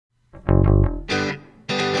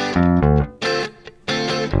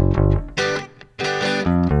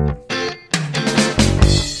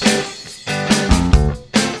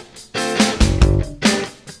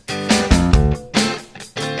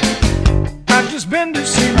been to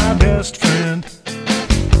see my best friend.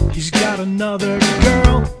 He's got another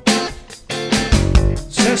girl.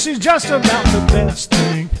 Says she's just about the best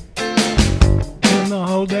thing in the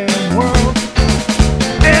whole damn world.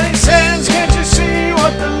 And he says, can't you see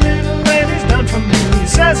what the little lady's done for me? He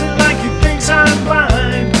says it like he thinks I'm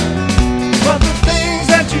blind, but the things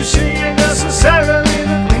that you see ain't necessarily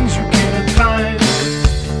the things you can't find.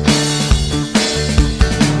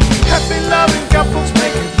 Happy loving couples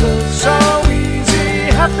make it look so easy.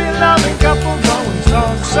 Happy loving couples always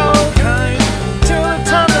talk so kind. Till the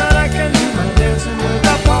time that I can do my dancing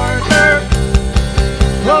with a partner.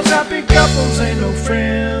 Those happy couples ain't no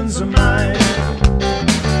friends of mine.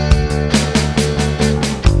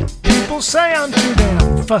 People say I'm too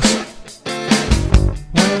damn fussy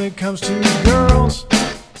when it comes to girls.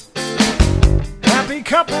 Happy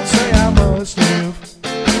couples say I must live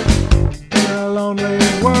in a lonely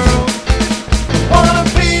world. Wanna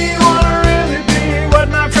really be what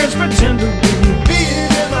my friends pretend to be. Be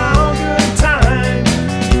it in my own good time.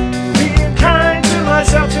 Being kind to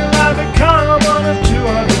myself till I become one of two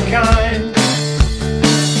of a kind.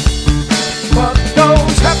 But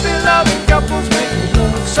those happy loving couples make it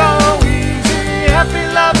look so easy. Happy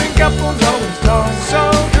loving couples always talk so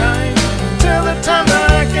kind. Till the time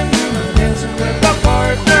that I can do my dancing with a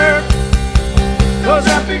partner. Those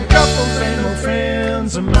happy couples ain't no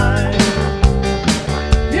friends of mine.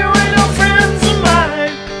 You ain't no friends of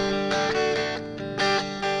mine.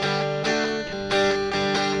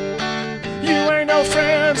 You ain't no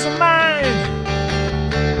friends of mine.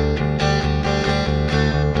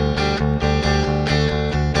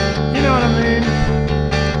 You know what I mean?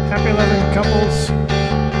 Happy loving couples,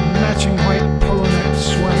 matching white polo neck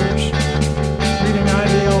sweaters, reading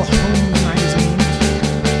Ideal Home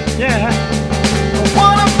magazines. Yeah. I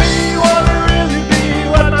wanna really be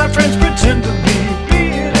what my friends pretend to be. Be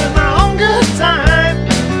it in my own good time.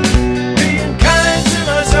 Being kind to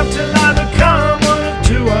myself till I become one of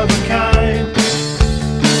two of a kind.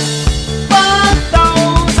 But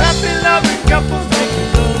those happy loving couples make it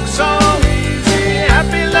look so easy.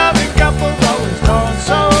 Happy loving couples always talk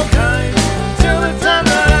so kind. Till the time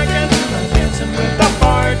that I can do my dancing with a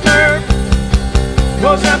partner.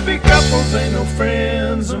 Those happy couples ain't no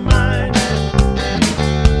friends of mine.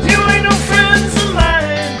 You ain't no friends of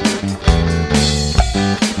mine.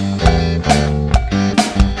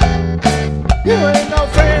 You ain't no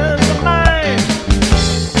friends of mine.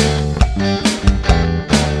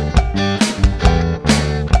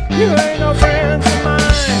 You ain't no friends of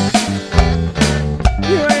mine.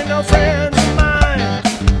 You ain't no friends of mine.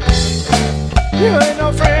 You ain't